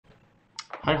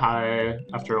Hi hi!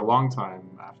 After a long time,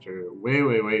 after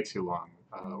way too long,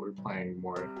 we're playing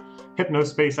more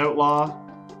Hypnospace Outlaw.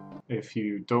 If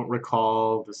you don't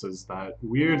recall, this is that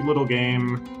weird little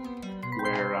game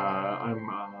where I'm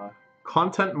a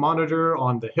content monitor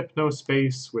on the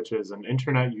Hypnospace, which is an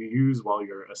internet you use while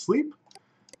you're asleep.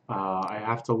 I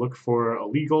have to look for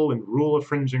illegal and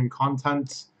rule-infringing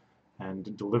content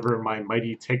and deliver my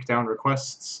mighty takedown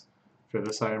requests. For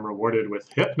this I am rewarded with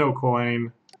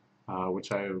Hypnocoin,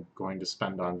 which I am going to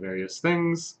spend on various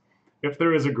things. If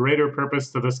there is a greater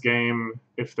purpose to this game,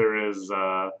 if there is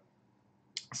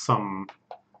some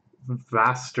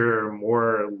vaster,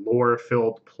 more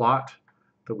lore-filled plot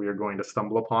that we are going to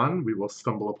stumble upon, we will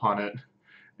stumble upon it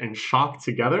in shock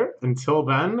together. Until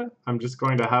then, I'm just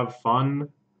going to have fun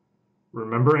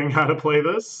remembering how to play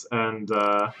this and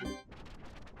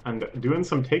doing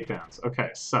some takedowns.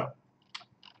 Okay, so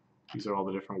these are all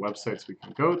the different websites we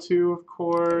can go to, of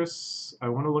course. I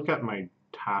want to look at my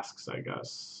tasks, I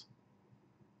guess.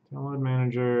 Download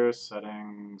manager,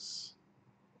 settings,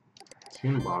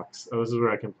 Tunebox. Oh, this is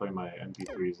where I can play my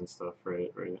MP3s and stuff,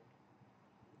 right?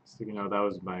 So, you know, that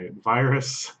was my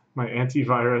virus, my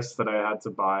antivirus that I had to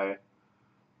buy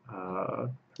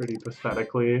pretty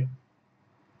pathetically.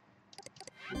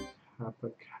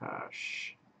 Kappa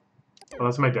Cache. Oh,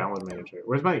 that's my download manager.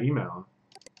 Where's my email?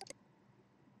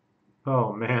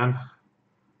 Oh man,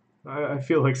 I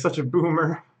feel like such a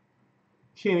boomer.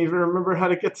 Can't even remember how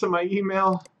to get to my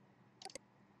email.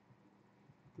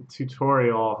 The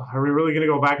tutorial. Are we really gonna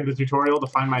go back in the tutorial to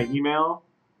find my email?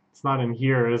 It's not in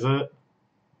here, is it?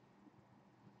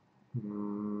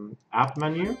 App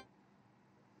menu?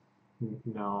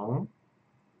 No.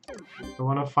 I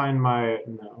want to find my...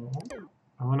 No.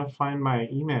 I want to find my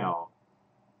email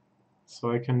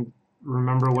so I can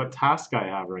remember what task I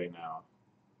have right now.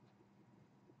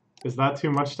 Is that too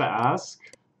much to ask?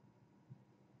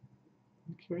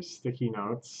 Here's sticky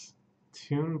notes.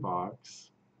 Tunebox.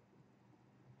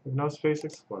 Hypnospace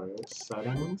Explorer.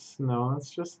 Settings? No, it's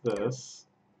just this.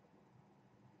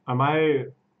 Am I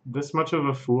this much of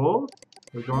a fool?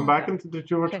 We're going back into the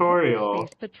tutorial.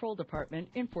 Space Patrol Department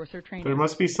Enforcer Training. There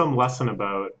must be some lesson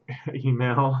about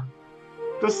email.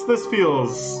 This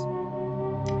feels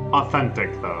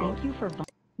authentic, though. Thank you for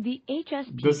the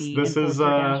HSPD this Enforcer is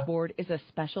Dashboard is a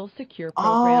special secure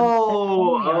program that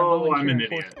only our volunteer I'm an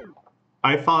idiot.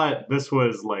 I thought this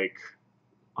was like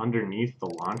underneath the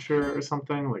launcher or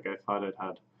something. Like I thought it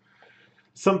had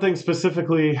something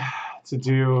specifically to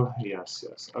do. Yes.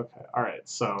 Okay. All right.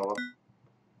 So,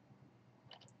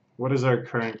 what is our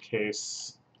current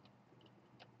case?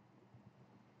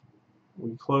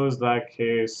 We closed that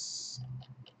case.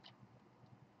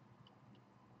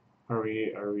 Are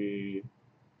we?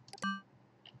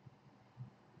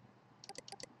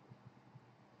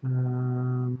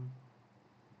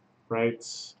 Right.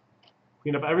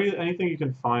 Clean up anything you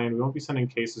can find. We won't be sending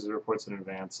cases or reports in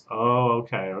advance. Oh,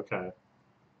 okay.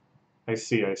 I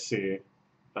see.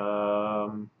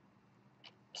 So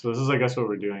this is, I guess, what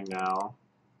we're doing now.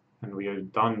 And we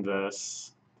had done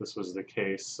this. This was the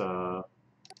case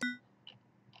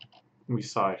we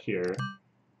saw here.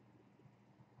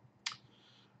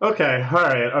 Okay,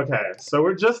 alright, okay. So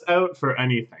we're just out for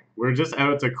anything. We're just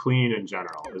out to clean in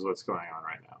general, is what's going on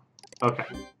right now. Okay.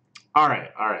 Alright.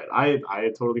 I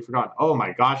had totally forgotten. Oh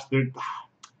my gosh,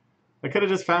 I could have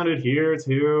just found it here,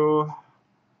 too.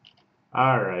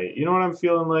 Alright, you know what I'm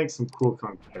feeling like? Some Cool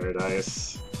Punk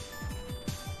Paradise.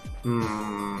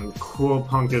 Cool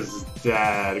Punk is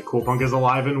dead. Cool Punk is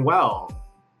alive and well.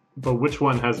 But which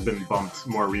one has been bumped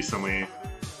more recently?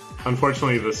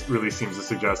 Unfortunately, this really seems to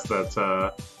suggest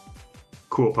that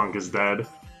Cool Punk is dead.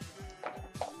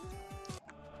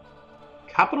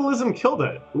 Capitalism killed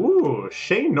it. Ooh,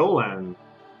 Shay Nolan.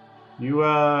 You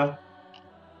know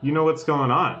what's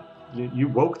going on. You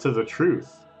woke to the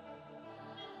truth.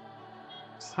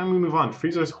 It's time we move on.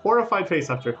 Freezer's horrified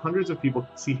face after hundreds of people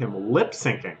see him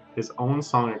lip-syncing his own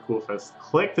song in Cool Fist.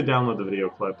 Click to download the video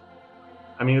clip.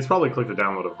 I mean, it's probably click to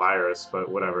download a virus,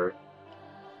 but whatever.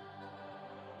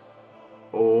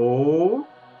 Oh,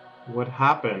 what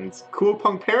happened? Cool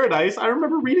Punk Paradise? I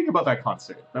remember reading about that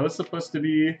concert. That was supposed to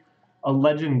be a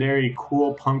legendary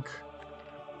cool punk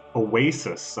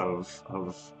oasis of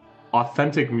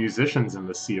authentic musicians in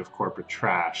the sea of corporate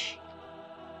trash.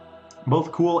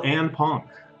 Both cool and punk.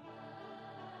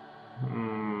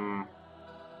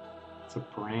 It's a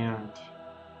brand.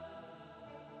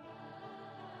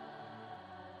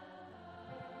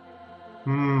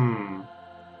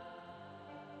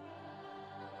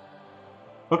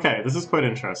 Okay, this is quite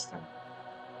interesting.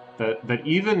 That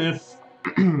even if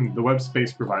the web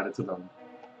space provided to them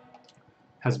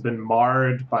has been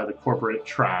marred by the corporate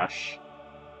trash,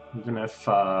 even if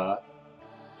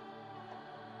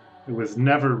it was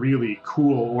never really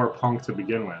cool or punk to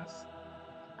begin with,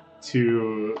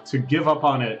 to give up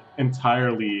on it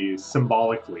entirely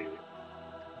symbolically,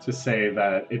 to say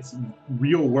that its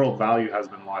real world value has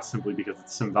been lost simply because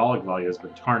its symbolic value has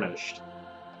been tarnished,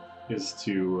 is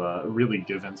to really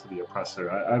give in to the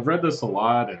oppressor. I've read this a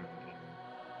lot in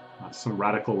some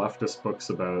radical leftist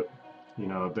books about, you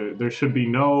know, there should be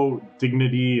no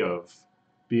dignity of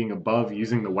being above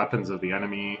using the weapons of the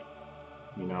enemy.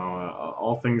 You know,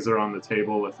 all things are on the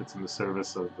table if it's in the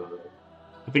service of the...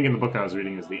 I think in the book I was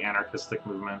reading is the anarchistic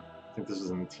movement. I think this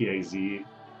was in TAZ.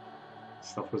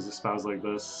 Stuff was espoused like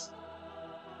this.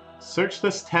 Search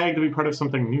this tag to be part of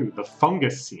something new. The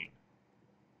fungus scene.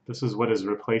 This is what is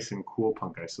replacing cool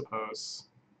punk, I suppose.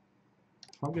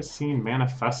 Fungus scene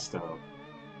manifesto.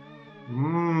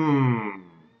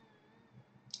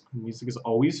 Music is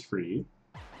always free.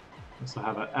 We also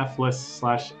have a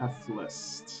F-list/F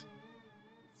list.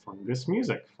 Fungus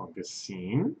music. Fungus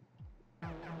scene.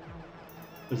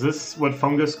 Is this what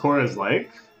Fungus Core is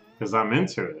like? Because I'm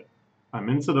into it. I'm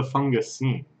into the fungus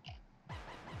scene.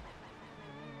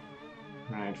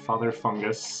 Alright, Father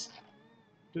Fungus.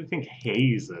 What do you think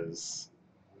haze is?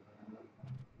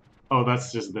 Oh,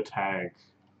 that's just the tag.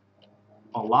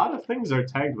 A lot of things are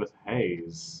tagged with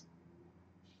haze.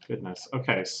 Goodness.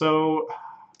 Okay, so...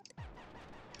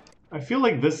 I feel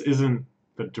like this isn't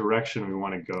the direction we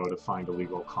want to go to find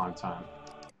illegal content.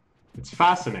 It's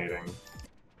fascinating,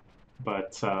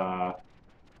 but I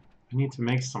need to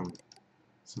make some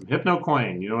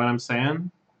hypno-coin, you know what I'm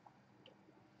saying?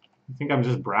 You think I'm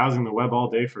just browsing the web all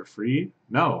day for free?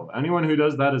 No, anyone who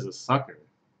does that is a sucker.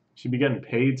 Should be getting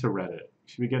paid to Reddit.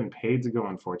 Should be getting paid to go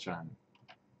on 4chan.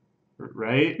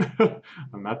 Right?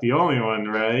 I'm not the only one,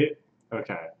 right?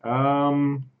 Okay,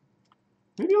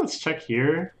 maybe let's check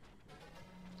here.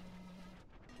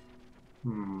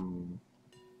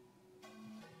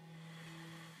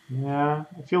 Yeah,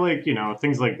 I feel like, you know,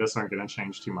 things like this aren't going to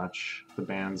change too much. The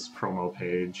band's promo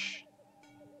page.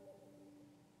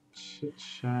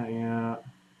 Chit-chat, yeah.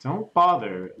 Don't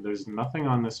bother. There's nothing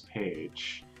on this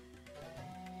page.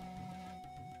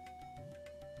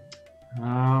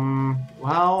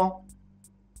 Well...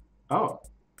 Oh.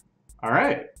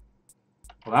 Alright.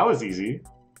 Well, that was easy.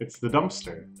 It's the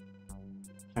dumpster.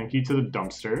 Thank you to the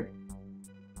dumpster.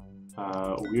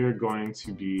 We're going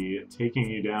to be taking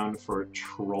you down for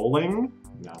trolling.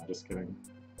 No, just kidding.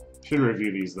 Should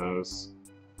review these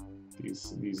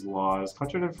laws.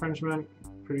 Contract infringement,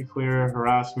 pretty clear.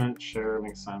 Harassment, sure,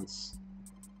 makes sense.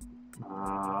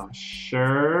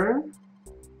 Sure.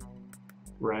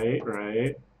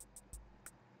 Right.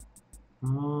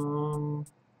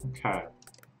 Okay.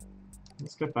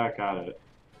 Let's get back at it.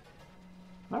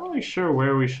 Not really sure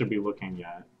where we should be looking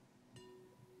yet.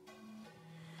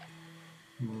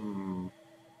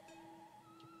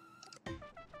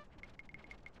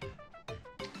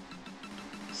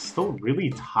 Still really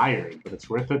tired, but it's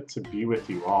worth it to be with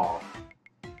you all.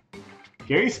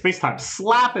 Gary Spacetime,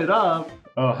 slap it up!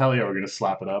 Oh, hell yeah, we're gonna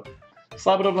slap it up.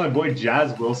 Slap it up, my boy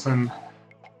Jazz Wilson.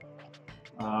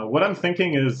 What I'm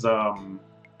thinking is, I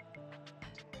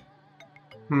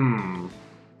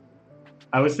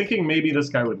was thinking maybe this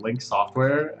guy would link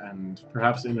software, and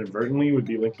perhaps inadvertently would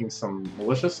be linking some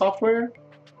malicious software.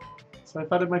 So I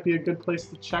thought it might be a good place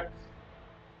to check.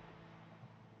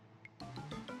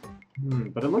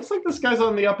 But it looks like this guy's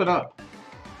on the up and up.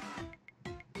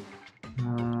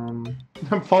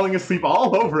 I'm falling asleep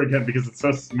all over again because it's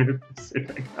so smooth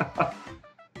soothing.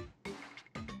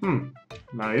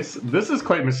 Nice. This is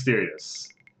quite mysterious.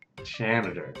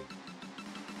 Janitor.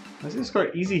 I see this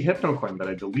card easy hypnocoin, but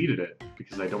I deleted it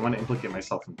because I don't want to implicate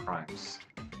myself in crimes.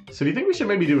 So do you think we should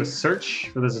maybe do a search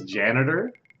for this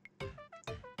janitor?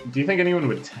 Do you think anyone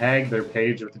would tag their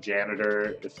page with the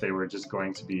janitor if they were just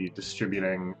going to be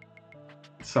distributing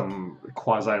some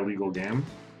quasi-legal game?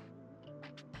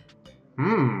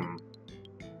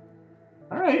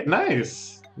 Alright,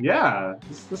 nice. Yeah,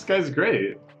 this guy's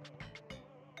great.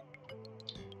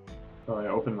 Oh, I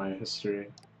opened my history.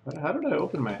 How did I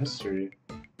open my history?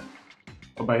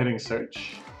 Oh, by hitting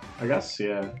search? I guess,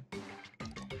 yeah.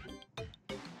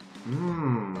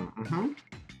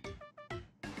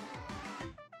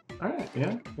 Alright,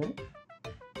 yeah.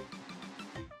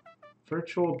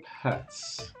 Virtual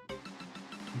pets.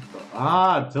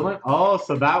 Ah, Dylan. Oh,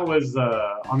 so that was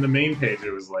on the main page.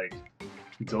 It was like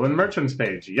Dylan Merchant's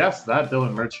page. Yes, that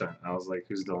Dylan Merchant. I was like,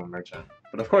 who's Dylan Merchant?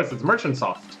 But of course, it's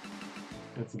Merchantsoft.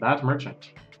 It's that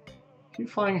merchant. Keep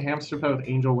flying hamster pet with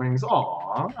angel wings.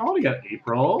 Aw, I want to get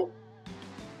April.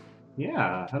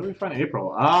 Yeah, how do we find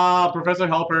April? Ah, Professor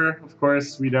Helper. Of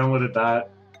course, we downloaded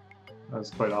that. That was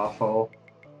quite awful.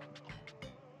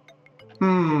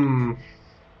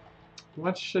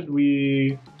 What should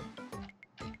we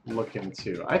look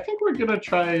into? I think we're gonna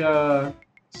try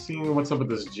seeing what's up with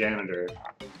this janitor.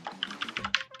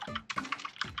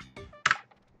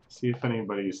 See if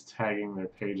anybody's tagging their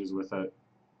pages with it.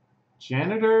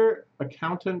 Janitor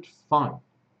Accountant Fun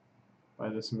by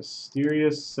this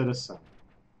mysterious citizen.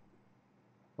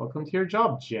 Welcome to your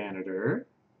job, janitor.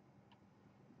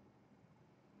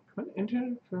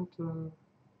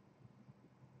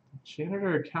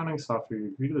 Janitor accounting software. You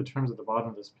agree to the terms at the bottom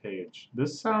of this page.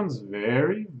 This sounds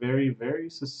very, very, very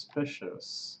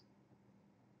suspicious.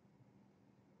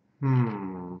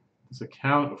 This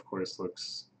account, of course,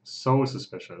 looks so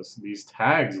suspicious. These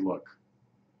tags look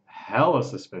hella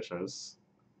suspicious.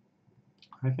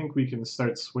 I think we can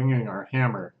start swinging our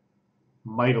hammer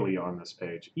mightily on this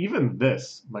page. Even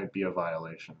this might be a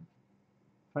violation.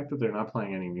 The fact that they're not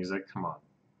playing any music, come on.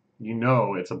 You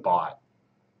know it's a bot.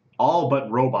 All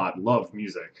but robot love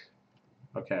music.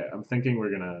 Okay, I'm thinking we're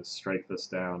gonna strike this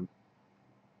down.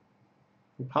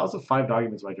 Piles of 5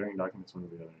 documents by dragging documents one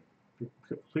to the other.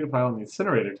 Complete a pile in the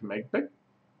incinerator to make big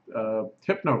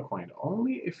Hypno coin,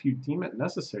 only if you deem it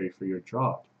necessary for your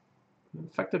job.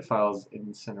 Infected files in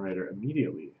incinerator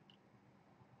immediately.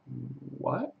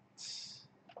 What?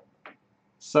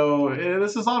 So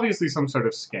this is obviously some sort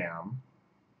of scam.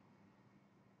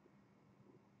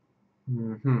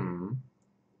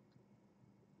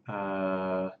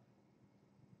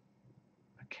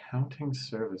 Accounting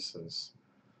services.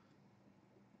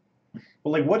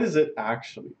 Well, like, what is it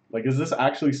actually? Like, is this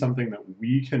actually something that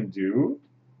we can do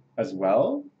as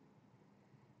well?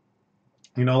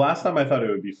 You know, last time I thought it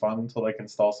would be fun to, like,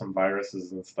 install some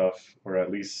viruses and stuff, or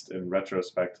at least in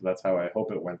retrospect, that's how I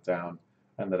hope it went down,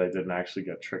 and that I didn't actually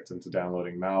get tricked into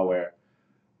downloading malware.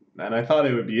 And I thought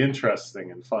it would be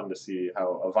interesting and fun to see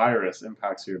how a virus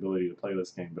impacts your ability to play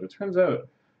this game, but it turns out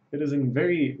it is in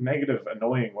very negative,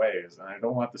 annoying ways, and I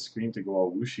don't want the screen to go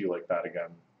all whooshy like that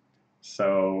again.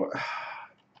 So,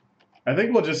 I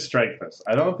think we'll just strike this.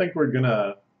 I don't think we're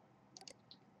gonna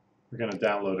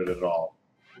download it at all.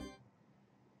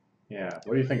 Yeah,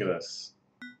 what do you think of this?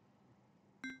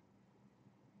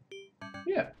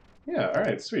 Yeah,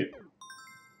 alright, sweet.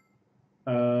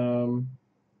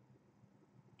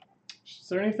 Is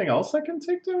there anything else I can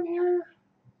take down here?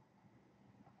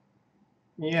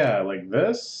 Yeah, like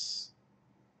this.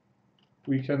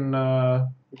 We can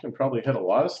probably hit a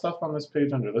lot of stuff on this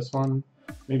page under this one.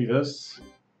 Maybe this.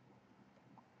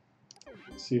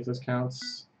 Let's see if this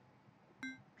counts.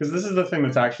 Because this is the thing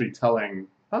that's actually telling...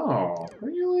 Oh,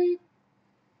 really?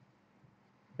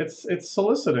 It's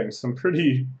soliciting some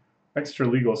pretty extra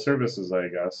legal services, I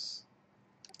guess.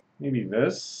 Maybe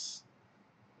this.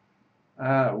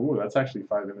 Ooh, that's actually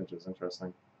 5 images.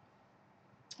 Interesting.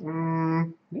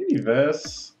 Maybe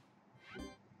this.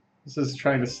 This is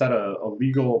trying to set a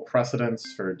legal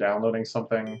precedence for downloading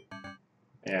something.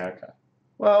 Yeah, okay.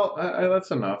 Well,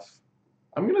 that's enough.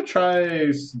 I'm gonna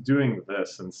try doing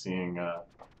this and seeing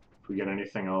if we get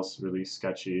anything else really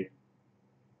sketchy.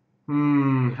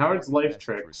 Howard's life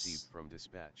tricks. Received from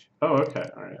dispatch. Oh, okay.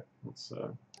 All right. Let's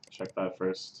check that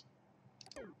first.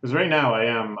 Because right now I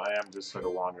am just sort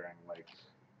of wandering. Like,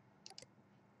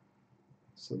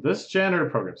 so this janitor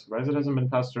program, surprised it hasn't been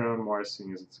passed around more,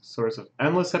 seeing as it's a source of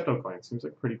endless hypnocoins. Seems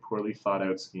like a pretty poorly thought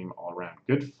out scheme all around.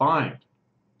 Good find.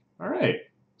 All right.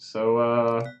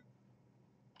 So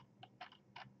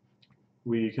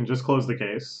we can just close the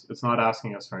case. It's not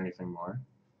asking us for anything more.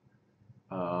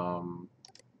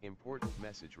 Important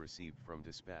message received from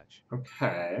dispatch.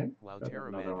 Okay. Wow,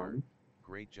 Another one.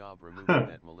 Great job removing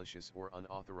that malicious or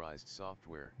unauthorized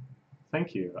software.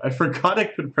 Thank you. I forgot I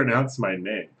could pronounce my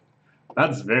name.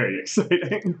 That's very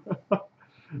exciting.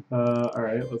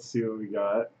 Alright, let's see what we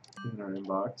got in our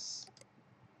inbox.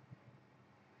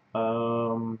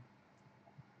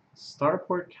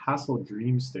 Starport Castle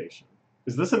Dream Station.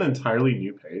 Is this an entirely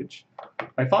new page?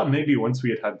 I thought maybe once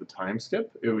we had the time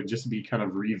skip, it would just be kind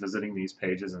of revisiting these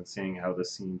pages and seeing how the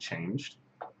scene changed.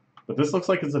 But this looks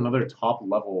like it's another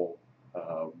top-level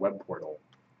web portal.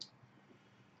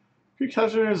 Good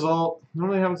capture result.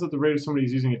 Normally happens at the rate of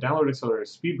somebody's using a download accelerator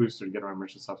speed booster to get around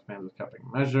merchant soft spans with capping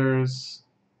measures.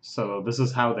 So this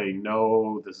is how they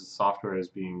know this software is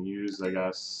being used, I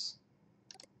guess.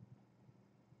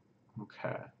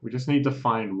 Okay. We just need to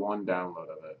find one download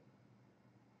of it.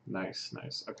 Nice,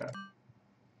 nice. Okay.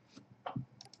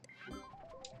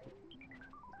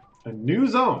 A new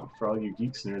zone for all you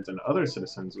geeks, nerds, and other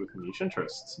citizens with niche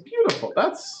interests. Beautiful.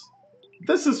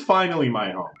 This is finally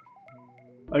my home.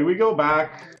 Like, we go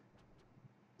back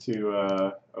to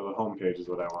the homepage is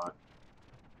what I want.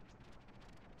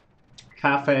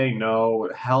 Cafe, no.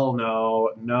 Hell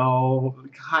no. No,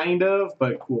 kind of,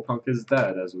 but Cool Punk is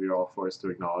dead, as we are all forced to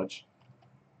acknowledge.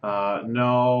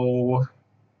 No,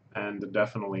 and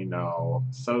definitely no.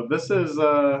 So this is,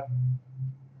 I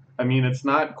mean, it's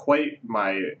not quite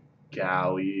my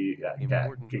galley.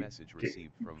 Important message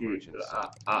received from merchant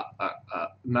soft.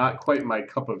 Not quite my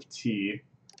cup of tea.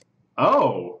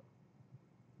 Oh!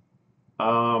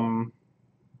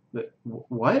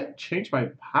 What? Change my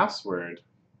password?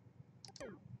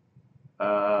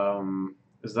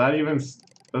 Is that even...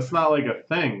 That's not like a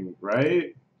thing,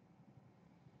 right?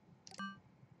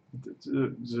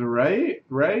 Right?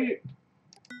 Right?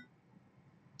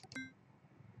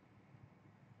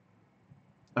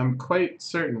 I'm quite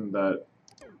certain that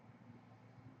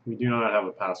we do not have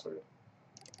a password.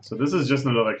 So this is just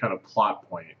another kind of plot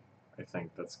point, I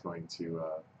think, that's going to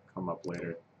come up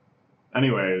later.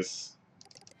 Anyways,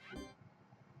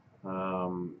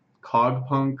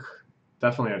 Cogpunk,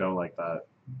 definitely I don't like that.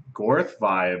 Gorth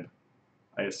vibe,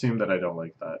 I assume that I don't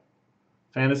like that.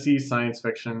 Fantasy, science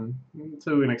fiction,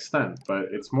 to an extent, but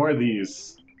it's more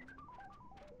these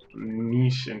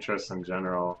niche interests in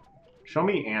general. Show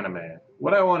me anime.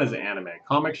 What I want is anime.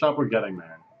 Comic shop, we're getting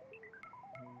there.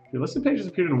 Your listed pages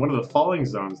appeared in one of the following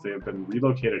zones. They have been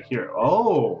relocated here.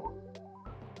 Oh!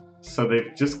 So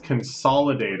they've just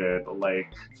consolidated,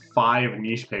 like, 5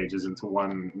 niche pages into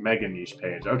one mega niche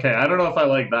page. Okay, I don't know if I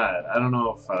like that. I don't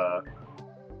know if,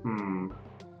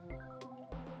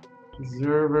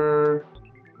 Observer...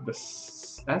 The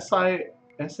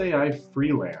SAI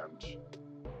Freeland.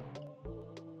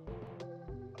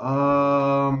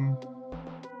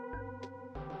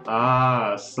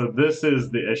 So this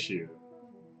is the issue.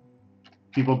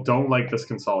 People don't like this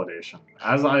consolidation,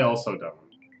 as I also don't.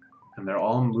 And they're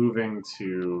all moving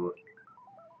to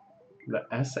the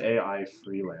SAI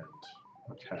Freeland.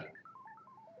 Okay.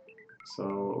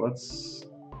 So let's...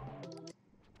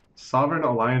 Sovereign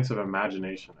Alliance of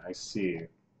Imagination, I see.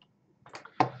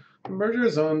 Merger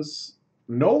zones,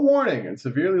 no warning, and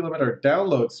severely limit our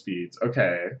download speeds.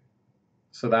 Okay.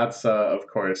 So that's, of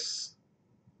course,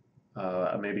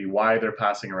 maybe why they're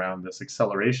passing around this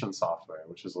acceleration software,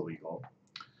 which is illegal.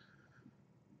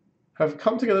 Have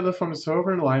come together to form a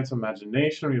sovereign alliance of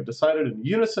imagination. We have decided in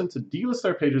unison to delist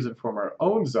our pages and form our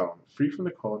own zone, free from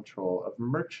the control of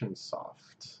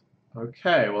Merchantsoft.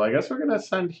 Okay, well, I guess we're going to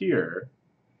send here.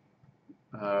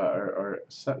 Or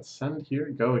send here?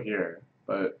 Go here.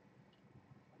 But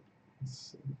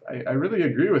I really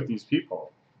agree with these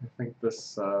people. I think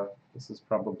this is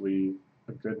probably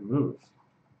a good move.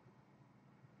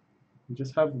 You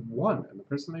just have one, and the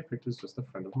person they picked is just a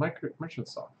friend of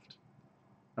Merchantsoft.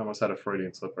 I almost had a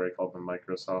Freudian slip where I called them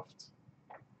Microsoft.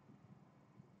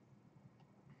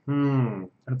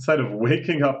 Outside of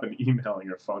waking up and emailing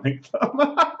or phoning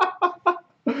them.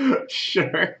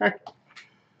 Sure.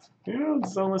 You know,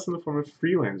 zoneless in the form of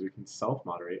freelance, we can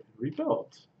self-moderate and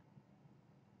rebuild.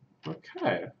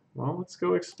 Okay, well, let's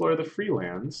go explore the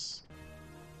freelance.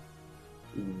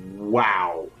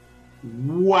 Wow.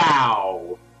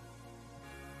 Wow.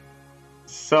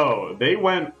 So, they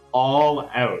went all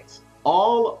out.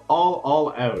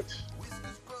 All out.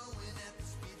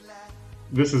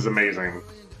 This is amazing.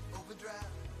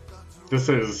 This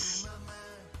is...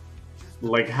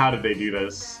 Like, how did they do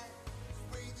this?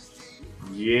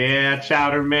 Yeah,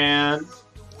 Chowder Man.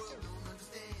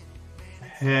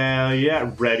 Hell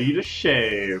yeah, ready to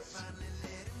shave.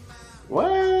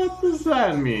 What does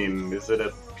that mean? Is it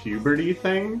a puberty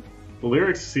thing? The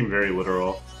lyrics seem very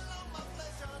literal.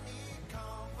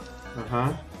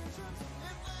 Uh-huh.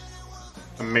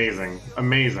 Amazing.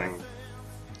 Amazing.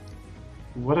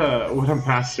 What a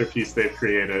masterpiece they've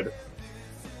created.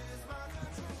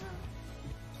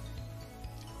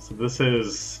 So this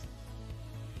is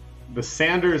the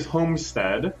Sanders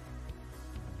homestead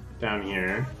down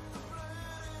here.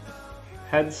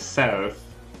 Head south.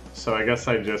 So I guess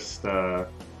I just oh,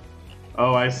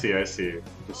 I see.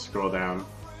 Just scroll down.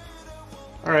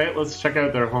 Alright, let's check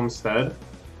out their homestead.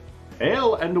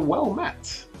 Hail and well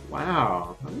met.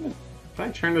 Wow. Can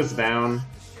I turn this down?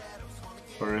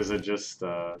 Or is it just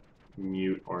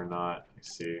mute or not? I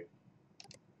see.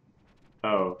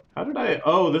 Oh, how did I...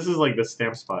 Oh, this is like the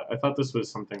stamp spot. I thought this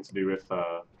was something to do with...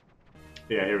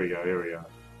 Yeah, here we go.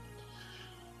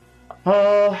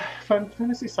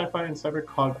 Fantasy, sci-fi, and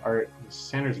cybercog art in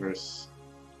Sandersverse.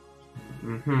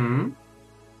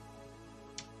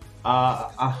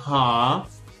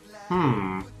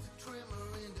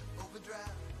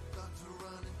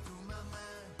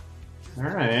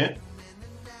 Alright.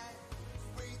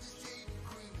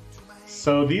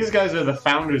 So these guys are the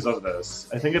founders of this.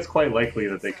 I think it's quite likely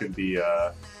that they could be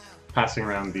passing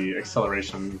around the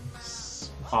acceleration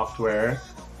software.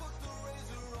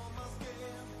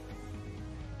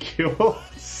 Kill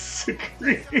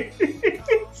Screens.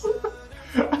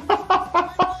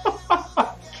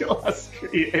 Kill us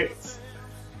creates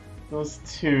those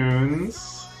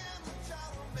tunes.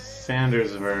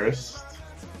 Sanders versed.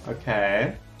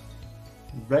 Okay.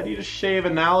 Ready to shave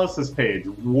analysis page.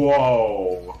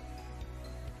 Whoa.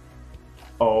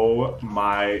 Oh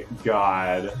my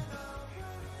god.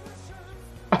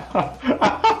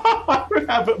 I would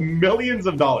have millions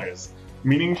of dollars.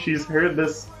 Meaning she's heard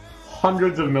this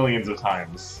hundreds of millions of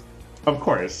times. Of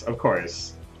course, of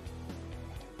course.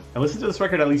 I listened to this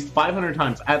record at least 500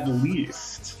 times, at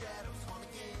least.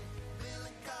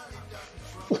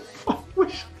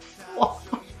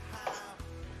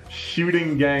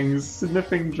 Shooting gangs,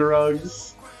 sniffing drugs.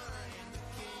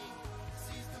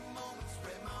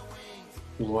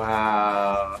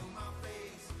 Wow.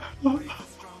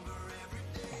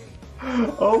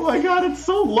 Oh my god, it's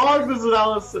so long, this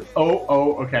analysis.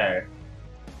 Oh, okay.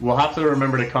 We'll have to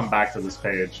remember to come back to this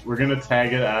page. We're gonna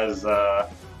tag it as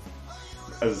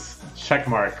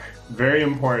checkmark. Very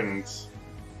important.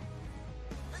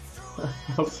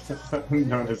 Also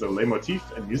known as a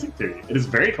leitmotif in music theory. It is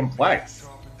very complex.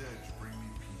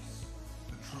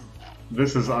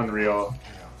 This is unreal.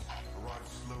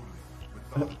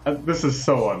 This is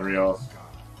so unreal.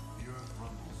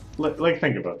 Like,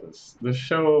 think about this. This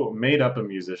show made up a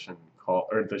musician called,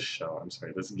 or this show, I'm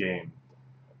sorry, this game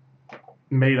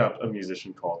made up a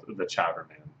musician called the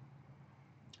Chowderman.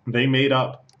 They made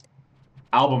up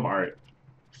album art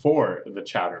for the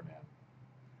Chowderman,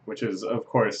 which is, of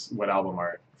course, what album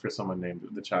art for someone named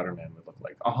the Chowderman would look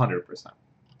like, 100%.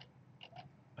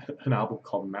 An album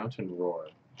called Mountain Roar.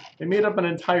 They made up an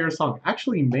entire song,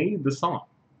 actually made the song.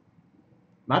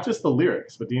 Not just the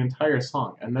lyrics, but the entire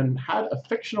song, and then had a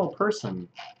fictional person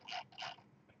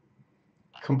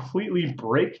completely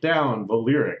break down the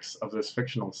lyrics of this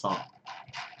fictional song.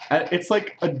 It's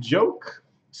like a joke,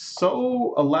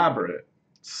 so elaborate,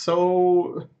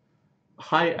 so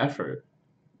high effort,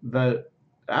 that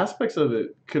aspects of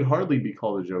it could hardly be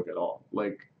called a joke at all.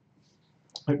 Like,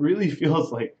 it really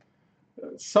feels like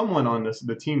someone on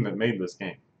the team that made this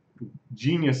game,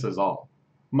 geniuses all,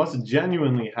 must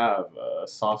genuinely have a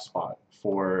soft spot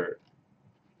for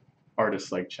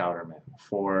artists like Chowderman,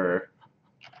 for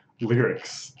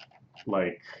lyrics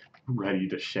like Ready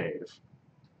to Shave.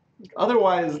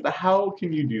 Otherwise, how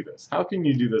can you do this? How can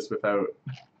you do this without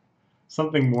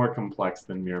something more complex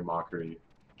than mere mockery?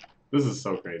 This is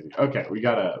so crazy. Okay, we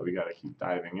gotta keep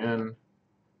diving in.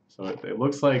 So it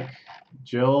looks like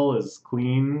Jill is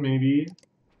clean, maybe.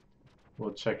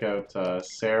 We'll check out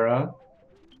Sarah.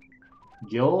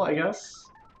 Gil, I guess?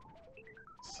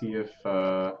 See if,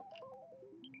 so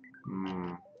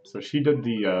she did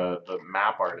the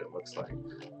map art, it looks like.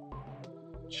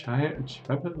 Giant,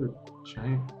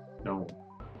 no.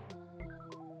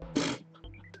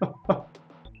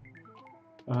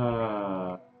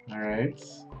 Alright.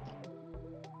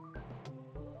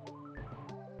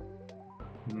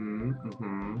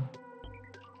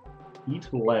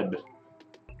 Eat lead.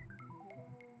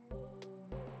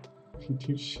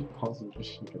 Dude, shit balls and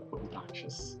just get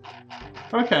obnoxious.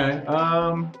 Okay,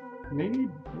 maybe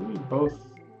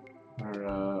both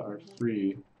are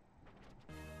free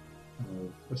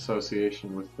of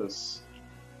association with this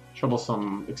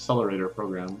troublesome accelerator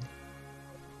program.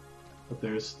 But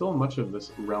there's still much of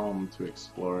this realm to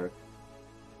explore.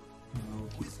 We'll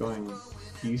keep going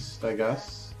east, I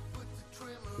guess.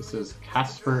 This is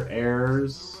Casper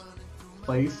Air's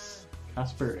place.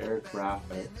 Casper Air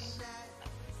Graphics.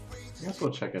 I guess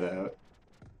we'll check it out.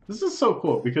 This is so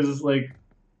cool because it's like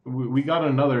we got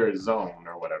another zone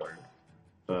or whatever.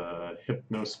 The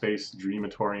Hypnospace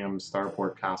Dreamatorium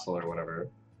Starport Castle or whatever.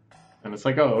 And it's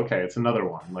like, oh, okay, it's another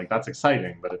one. Like, that's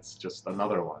exciting, but it's just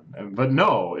another one. But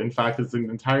no, in fact, it's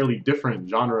an entirely different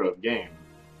genre of game.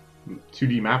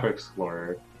 2D map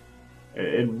explorer.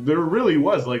 There really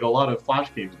was, like, a lot of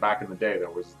Flash games back in the day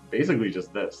that was basically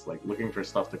just this. Like, looking for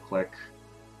stuff to click,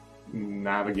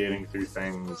 navigating through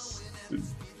things,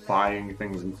 buying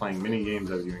things and playing mini-games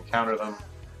as you encounter them.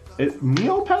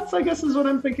 Neopets, I guess, is what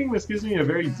I'm thinking. This gives me a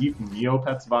very deep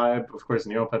Neopets vibe. Of course,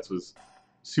 Neopets was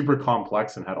super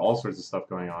complex and had all sorts of stuff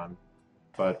going on.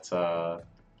 But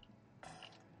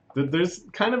there's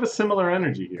kind of a similar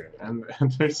energy here. And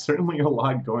there's certainly a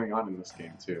lot going on in this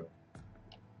game, too.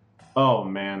 Oh,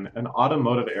 man. An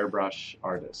automotive airbrush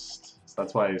artist. So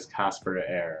that's why he's Casper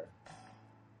Air.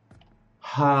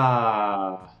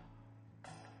 Ha.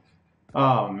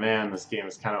 Oh, man. This game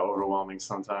is kind of overwhelming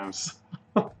sometimes.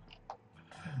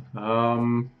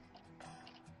 Could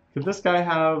this guy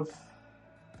have...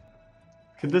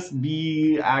 Could this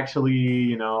be actually,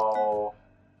 you know,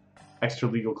 extra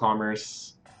legal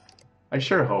commerce? I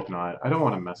sure hope not. I don't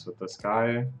want to mess with this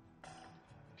guy.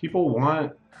 People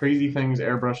want crazy things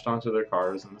airbrushed onto their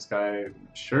cars, and this guy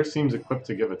sure seems equipped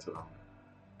to give it to them.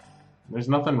 There's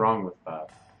nothing wrong with that.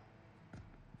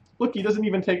 Look, he doesn't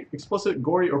even take explicit,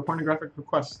 gory, or pornographic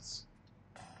requests.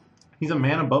 He's a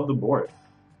man above the board.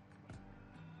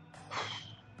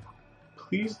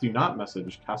 Please do not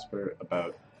message Casper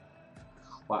about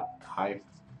what?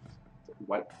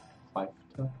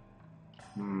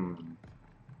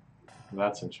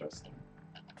 That's interesting.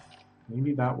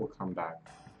 Maybe that will come back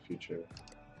in the future.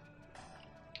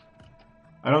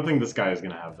 I don't think this guy is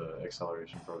going to have the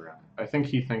acceleration program. I think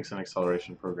he thinks an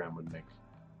acceleration program would make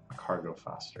a car go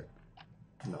faster.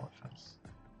 No offense.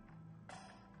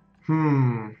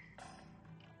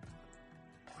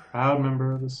 Proud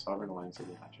member of the Sovereign Alliance of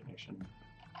Imagination.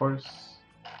 Of course.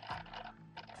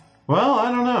 Well, I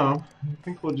don't know. I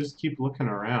think we'll just keep looking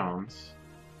around.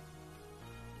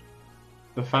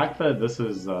 The fact that this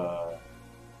is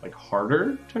like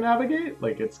harder to navigate,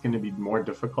 like it's going to be more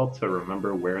difficult to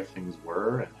remember where things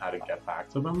were and how to get back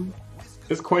to them,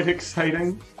 is quite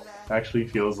exciting. It actually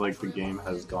feels like the game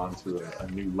has gone to a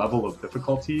new level of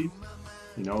difficulty,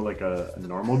 you know, like a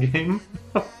normal game.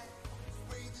 Let's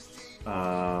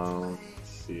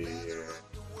see here.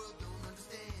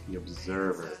 The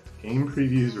Observer. Game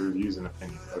previews, reviews, and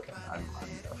opinions. Okay, I'm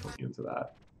definitely into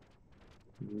that.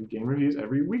 New game reviews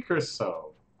every week or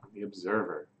so on The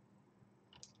Observer.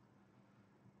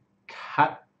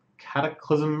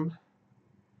 Cataclysm.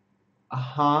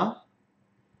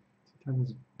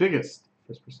 Sometimes biggest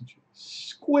first-person shooter.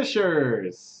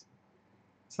 Squishers!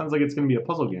 Sounds like it's going to be a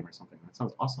puzzle game or something. That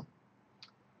sounds awesome.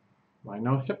 Why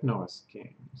no Hypnos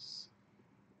games?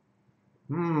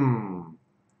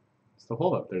 So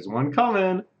hold up, there's one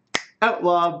coming.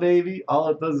 Outlaw, baby. All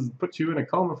it does is put you in a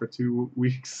coma for 2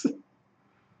 weeks. Is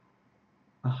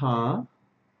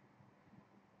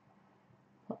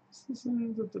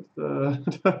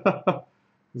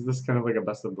this kind of like a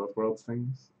best of both worlds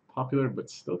things? Popular, but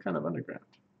still kind of underground.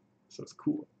 So it's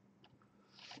cool.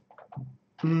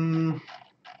 What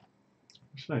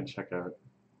should I check out?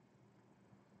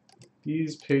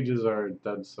 These pages are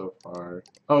dead so far.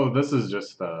 Oh, this is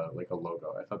just like a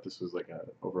logo. I thought this was like a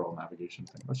overall navigation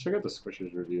thing. Let's check out the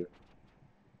Squishers review.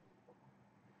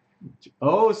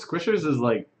 Oh, Squishers is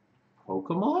like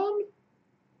Pokemon?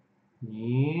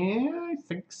 Yeah, I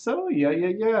think so.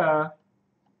 Yeah.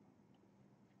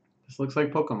 This looks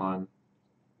like Pokemon.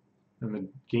 And the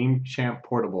Game Champ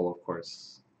Portable, of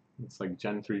course. It's like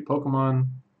Gen 3 Pokemon.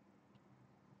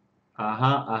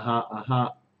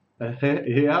 Yeah. Look,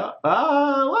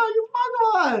 it's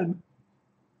Pokemon!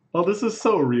 Oh, this is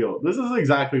so real. This is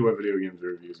exactly what video games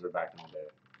reviews were back in the day.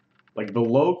 Like, the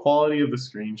low quality of the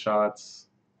screenshots,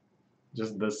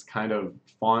 just this kind of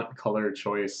font color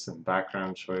choice and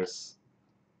background choice.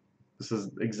 This is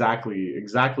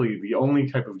exactly the only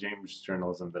type of games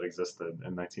journalism that existed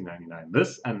in 1999.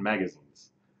 This and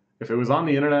magazines. If it was on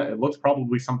the internet, it looked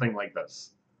probably something like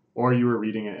this. Or you were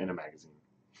reading it in a magazine.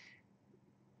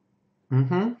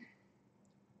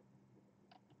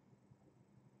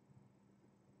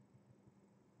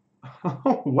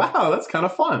 Oh, wow, that's kind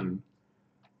of fun.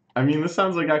 I mean, this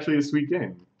sounds like actually a sweet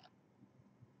game.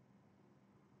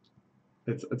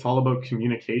 It's all about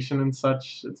communication and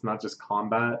such. It's not just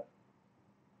combat.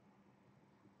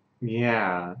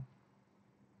 Yeah.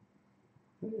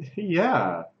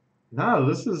 Yeah. No,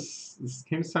 this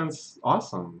game sounds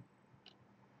awesome.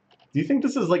 Do you think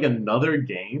this is like another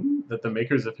game that the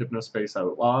makers of Hypnospace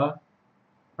Outlaw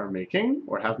are making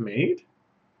or have made?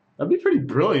 That'd be pretty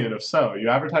brilliant if so. You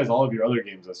advertise all of your other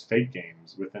games as fake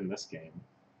games within this game.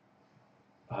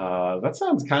 That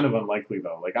sounds kind of unlikely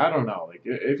though. Like, I don't know. Like,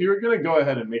 if you were gonna go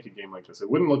ahead and make a game like this, it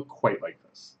wouldn't look quite like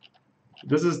this.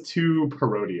 This is too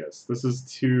parodious. This is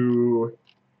too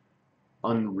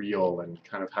unreal and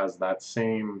kind of has that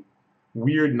same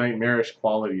weird nightmarish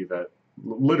quality that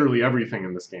literally everything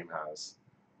in this game has,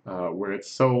 where it's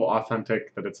so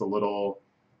authentic that it's a little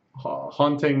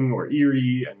haunting or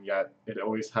eerie, and yet it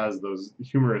always has those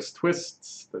humorous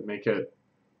twists that make it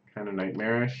kind of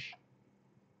nightmarish.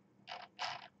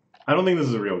 I don't think this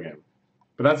is a real game,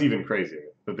 but that's even crazier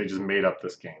that they just made up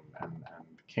this game and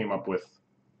came up with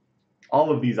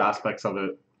all of these aspects of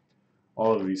it,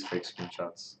 all of these fake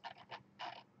screenshots.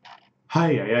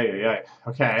 Hi.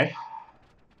 Okay.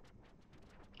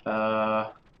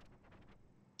 Where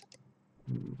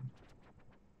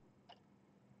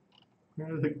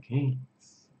are the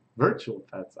games? Virtual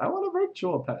pets. I want a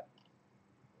virtual pet.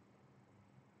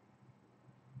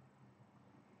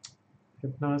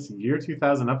 Hypnos Year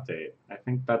 2000 update. I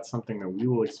think that's something that we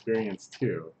will experience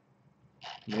too.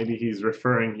 Maybe he's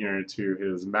referring here to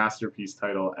his masterpiece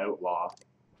title, Outlaw.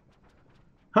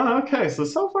 Huh, okay,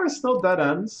 so far still dead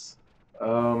ends.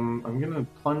 I'm gonna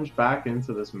plunge back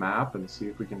into this map and see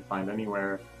if we can find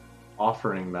anywhere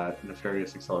offering that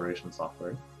nefarious acceleration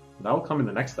software. That will come in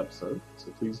the next episode,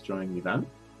 so please join me then.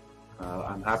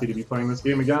 I'm happy to be playing this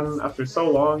game again after so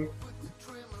long.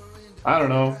 I don't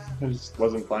know, I just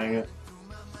wasn't playing it.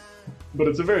 But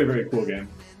it's a very, very cool game.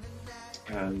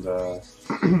 And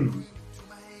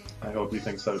I hope you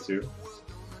think so too.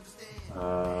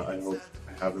 I hope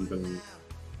I haven't been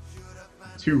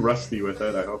too rusty with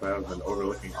it. I hope I haven't been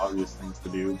overlooking obvious things to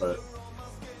do, but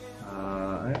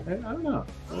I don't know.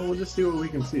 We'll just see what we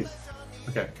can see.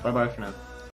 Okay, bye-bye for now.